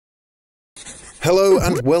Hello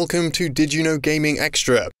and welcome to Did You Know Gaming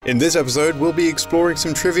Extra. In this episode, we'll be exploring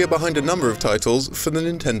some trivia behind a number of titles for the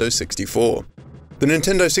Nintendo 64. The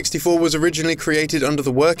Nintendo 64 was originally created under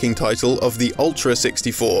the working title of the Ultra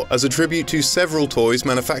 64 as a tribute to several toys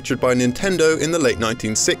manufactured by Nintendo in the late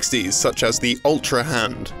 1960s, such as the Ultra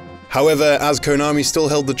Hand. However, as Konami still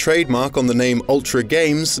held the trademark on the name Ultra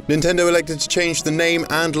Games, Nintendo elected to change the name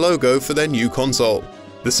and logo for their new console.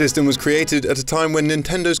 The system was created at a time when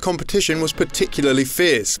Nintendo's competition was particularly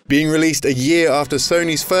fierce, being released a year after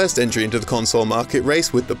Sony's first entry into the console market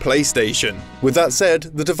race with the PlayStation. With that said,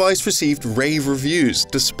 the device received rave reviews,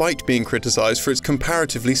 despite being criticized for its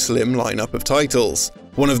comparatively slim lineup of titles.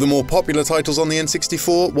 One of the more popular titles on the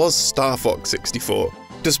N64 was Star Fox 64.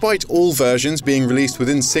 Despite all versions being released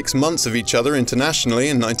within 6 months of each other internationally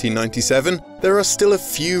in 1997, there are still a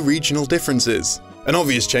few regional differences. An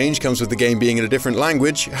obvious change comes with the game being in a different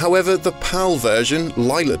language. However, the PAL version,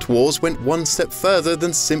 Lylat Wars, went one step further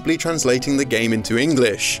than simply translating the game into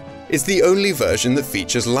English. It's the only version that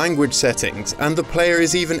features language settings, and the player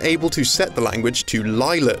is even able to set the language to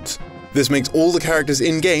Lylat. This makes all the characters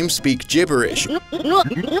in-game speak gibberish, in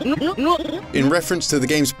reference to the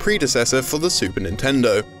game's predecessor for the Super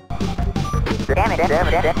Nintendo.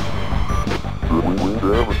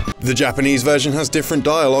 The Japanese version has different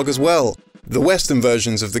dialogue as well. The Western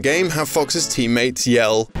versions of the game have Fox's teammates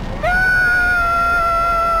yell "No!"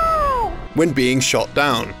 when being shot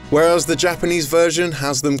down, whereas the Japanese version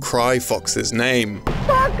has them cry Fox's name.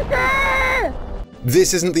 Foxy!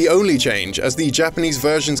 This isn't the only change, as the Japanese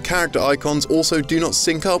version's character icons also do not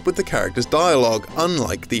sync up with the character's dialogue,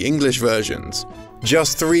 unlike the English versions.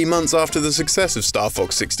 Just 3 months after the success of Star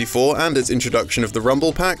Fox 64 and its introduction of the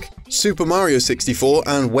Rumble Pack, Super Mario 64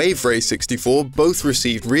 and Wave Race 64 both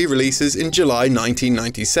received re-releases in July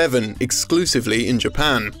 1997, exclusively in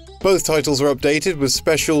Japan. Both titles were updated with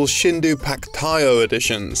special Shindu Pack Taio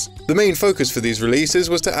editions. The main focus for these releases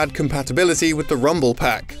was to add compatibility with the Rumble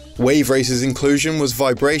Pack. Wave Race's inclusion was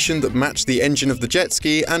vibration that matched the engine of the jet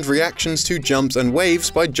ski and reactions to jumps and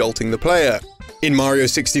waves by jolting the player. In Mario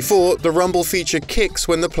 64, the rumble feature kicks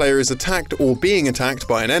when the player is attacked or being attacked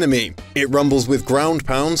by an enemy. It rumbles with ground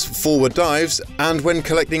pounds, forward dives, and when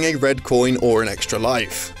collecting a red coin or an extra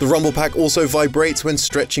life. The rumble pack also vibrates when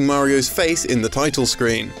stretching Mario's face in the title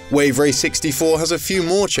screen. Wave Race 64 has a few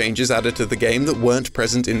more changes added to the game that weren't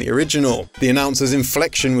present in the original. The announcer's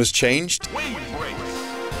inflection was changed. Wave Race!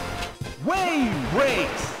 Wave Race!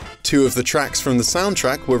 2 of the tracks from the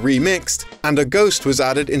soundtrack were remixed, and a ghost was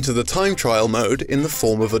added into the time trial mode in the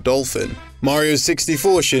form of a dolphin. Mario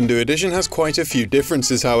 64 Shindu Edition has quite a few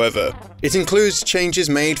differences, however. It includes changes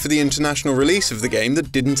made for the international release of the game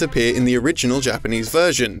that didn't appear in the original Japanese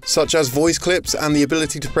version, such as voice clips and the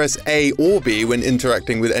ability to press A or B when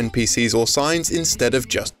interacting with NPCs or signs instead of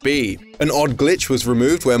just B. An odd glitch was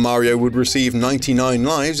removed where Mario would receive 99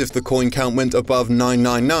 lives if the coin count went above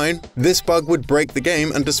 999. This bug would break the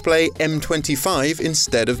game and display M25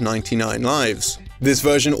 instead of 99 lives. This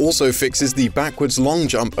version also fixes the backwards long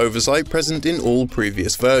jump oversight present in all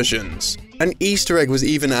previous versions. An Easter egg was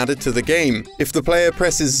even added to the game. If the player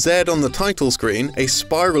presses Z on the title screen, a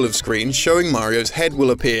spiral of screens showing Mario's head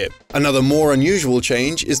will appear. Another more unusual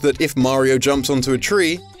change is that if Mario jumps onto a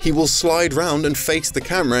tree, he will slide round and face the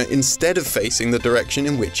camera instead of facing the direction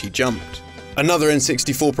in which he jumped. Another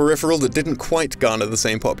N64 peripheral that didn't quite garner the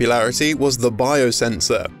same popularity was the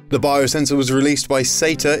biosensor. The biosensor was released by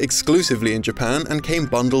Sata exclusively in Japan and came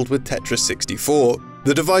bundled with Tetris 64.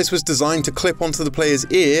 The device was designed to clip onto the player's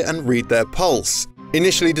ear and read their pulse.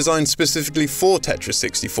 Initially designed specifically for Tetris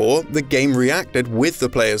 64, the game reacted with the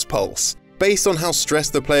player's pulse. Based on how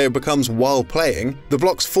stressed the player becomes while playing, the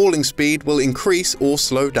block's falling speed will increase or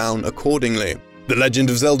slow down accordingly. The Legend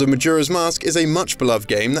of Zelda Majora's Mask is a much-beloved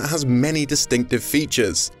game that has many distinctive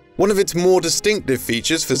features. One of its more distinctive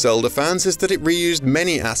features for Zelda fans is that it reused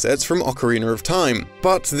many assets from Ocarina of Time,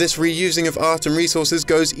 but this reusing of art and resources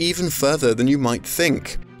goes even further than you might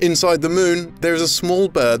think. Inside the moon, there is a small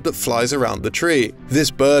bird that flies around the tree.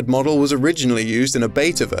 This bird model was originally used in a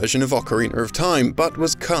beta version of Ocarina of Time, but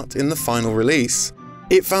was cut in the final release.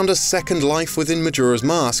 It found a second life within Majora's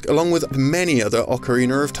Mask, along with many other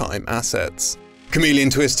Ocarina of Time assets. Chameleon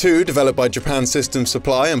Twist 2, developed by Japan System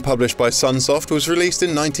Supply and published by Sunsoft, was released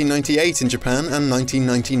in 1998 in Japan and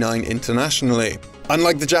 1999 internationally.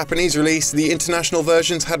 Unlike the Japanese release, the international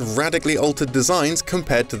versions had radically altered designs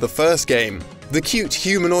compared to the first game. The cute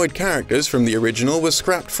humanoid characters from the original were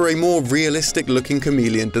scrapped for a more realistic-looking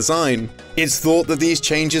chameleon design. It's thought that these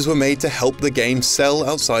changes were made to help the game sell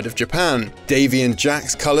outside of Japan. Davy and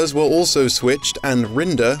Jack's colors were also switched, and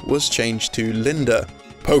Rinda was changed to Linda.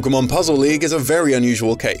 Pokemon Puzzle League is a very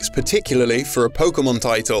unusual case, particularly for a Pokemon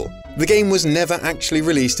title. The game was never actually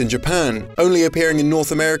released in Japan, only appearing in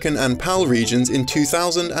North American and PAL regions in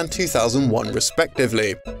 2000 and 2001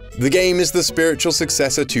 respectively. The game is the spiritual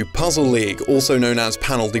successor to Puzzle League, also known as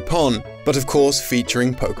Panel de Pon, but of course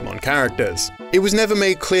featuring Pokemon characters. It was never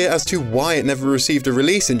made clear as to why it never received a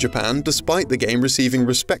release in Japan, despite the game receiving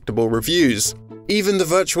respectable reviews. Even the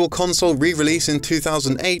Virtual Console re-release in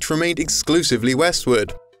 2008 remained exclusively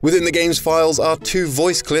Westward. Within the game's files are 2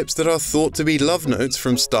 voice clips that are thought to be love notes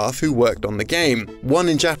from staff who worked on the game, one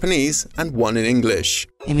in Japanese and one in English.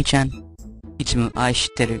 Emi-chan, itsumo ai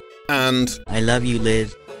shitteru. And I love you,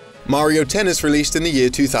 Liz. Mario Tennis released in the year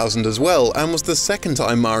 2000 as well, and was the second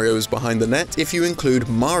time Mario was behind the net if you include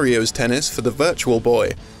Mario's Tennis for the Virtual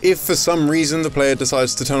Boy. If for some reason the player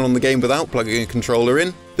decides to turn on the game without plugging a controller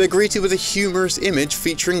in, they're greeted with a humorous image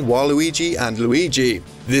featuring Waluigi and Luigi.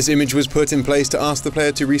 This image was put in place to ask the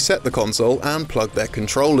player to reset the console and plug their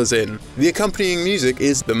controllers in. The accompanying music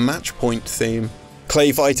is the Match Point theme.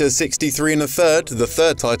 Clay Fighter 63 1/3, the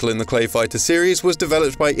third title in the Clay Fighter series, was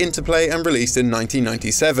developed by Interplay and released in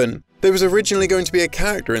 1997. There was originally going to be a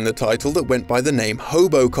character in the title that went by the name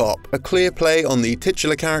Hobocop, a clear play on the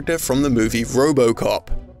titular character from the movie RoboCop.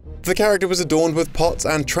 The character was adorned with pots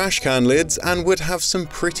and trash can lids and would have some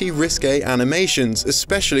pretty risque animations,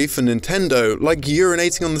 especially for Nintendo, like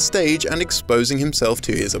urinating on the stage and exposing himself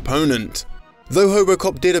to his opponent. Though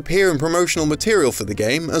Hobocop did appear in promotional material for the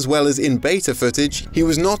game, as well as in beta footage, he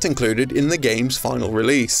was not included in the game's final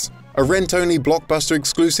release. A rent-only Blockbuster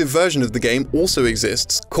exclusive version of the game also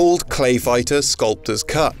exists, called Clay Fighter Sculptor's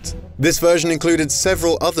Cut. This version included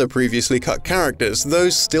several other previously cut characters,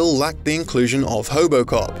 those still lacked the inclusion of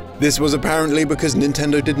Hobocop. This was apparently because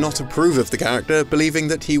Nintendo did not approve of the character, believing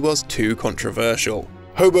that he was too controversial.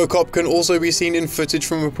 Hobocop can also be seen in footage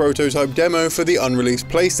from a prototype demo for the unreleased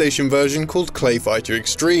PlayStation version called Clay Fighter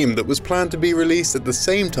Extreme that was planned to be released at the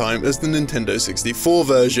same time as the Nintendo 64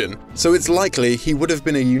 version, so it's likely he would have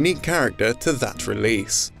been a unique character to that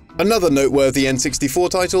release. Another noteworthy N64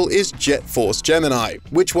 title is Jet Force Gemini,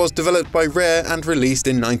 which was developed by Rare and released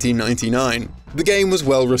in 1999. The game was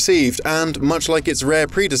well received, and much like its Rare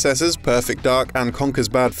predecessors Perfect Dark and Conker's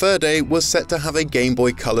Bad Fur Day, was set to have a Game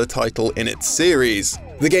Boy Color title in its series.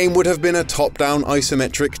 The game would have been a top-down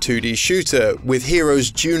isometric 2D shooter, with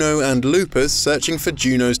heroes Juno and Lupus searching for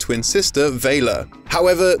Juno's twin sister, Vela.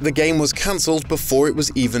 However, the game was cancelled before it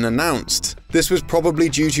was even announced. This was probably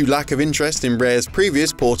due to lack of interest in Rare's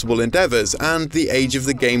previous portable endeavours and the age of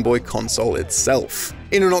the Game Boy console itself.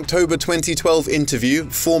 In an October 2012 interview,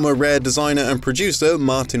 former Rare designer and producer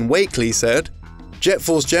Martin Wakely said, "Jet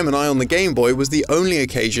Force Gemini on the Game Boy was the only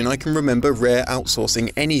occasion I can remember Rare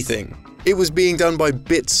outsourcing anything. It was being done by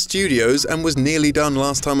Bits Studios and was nearly done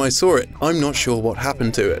last time I saw it. I'm not sure what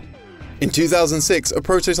happened to it." In 2006, a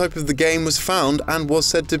prototype of the game was found and was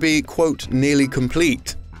said to be, quote, nearly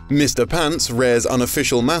complete. Mr. Pants, Rare's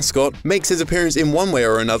unofficial mascot, makes his appearance in one way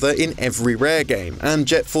or another in every Rare game, and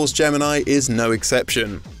Jet Force Gemini is no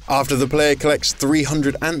exception. After the player collects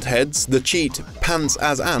 300 ant heads, the cheat Pants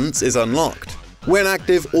as Ants is unlocked. When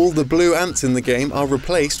active, all the blue ants in the game are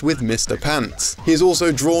replaced with Mr. Pants. He is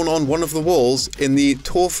also drawn on one of the walls in the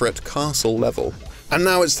Torfret Castle level. And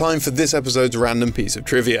now it's time for this episode's random piece of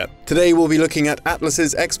trivia. Today we'll be looking at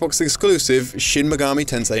Atlus's Xbox exclusive Shin Megami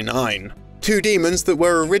Tensei 9. 2 demons that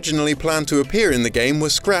were originally planned to appear in the game were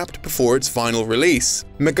scrapped before its final release: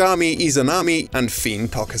 Megami Izanami and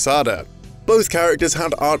Fiend Tokisada. Both characters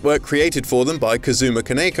had artwork created for them by Kazuma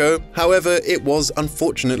Kaneko, however, it was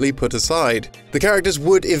unfortunately put aside. The characters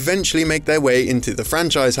would eventually make their way into the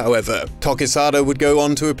franchise, however. Tokisada would go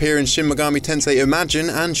on to appear in Shin Megami Tensei Imagine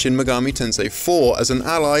and Shin Megami Tensei 4 as an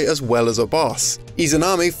ally as well as a boss.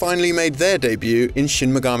 Izanami finally made their debut in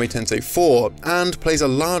Shin Megami Tensei 4 and plays a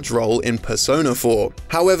large role in Persona 4.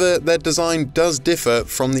 However, their design does differ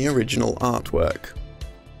from the original artwork.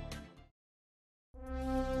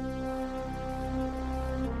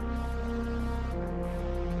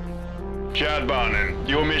 Chad Barnon,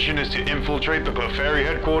 your mission is to infiltrate the Clefairy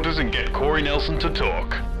headquarters and get Corey Nelson to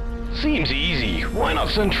talk. Seems easy. Why not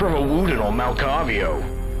send Trevor Wooten or Malcavio?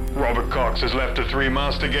 Robert Cox has left the 3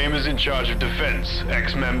 master gamers in charge of defense.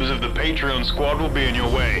 Ex-members of the Patreon squad will be in your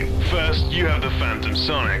way. First, you have the Phantom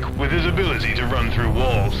Sonic, with his ability to run through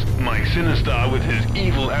walls. Mike Sinistar with his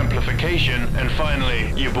evil amplification. And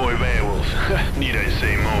finally, your boy Beowulf. Need I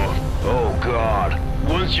say more? Oh god.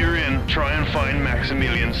 Once you're in, try and find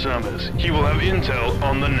Maximilian Summers. He will have intel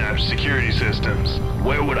on the Natch security systems.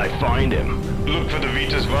 Where would I find him? Look for the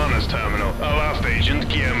Vitas Varnas terminal. Our last agent,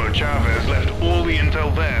 Guillermo Chavez, left all the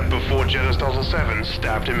intel there before Jetastosel 7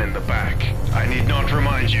 stabbed him in the back. I need not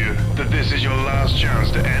remind you that this is your last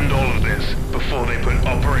chance to end all of this before they put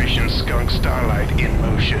Operation Skunk Starlight in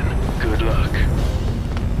motion. Good luck.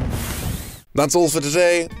 That's all for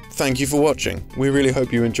today. Thank you for watching. We really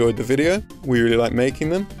hope you enjoyed the video. We really like making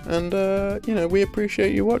them, and you know, we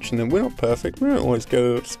appreciate you watching them. We're not perfect, we don't always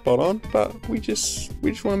go spot on, but we just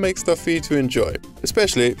want to make stuff for you to enjoy,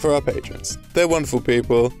 especially for our patrons. They're wonderful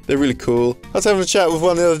people. They're really cool. I was having a chat with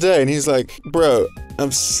one the other day, and he's like, "Bro,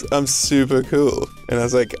 I'm super cool," and I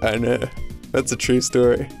was like, "I know, that's a true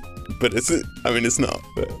story." But it's not.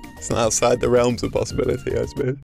 But it's not outside the realms of possibility, I suppose.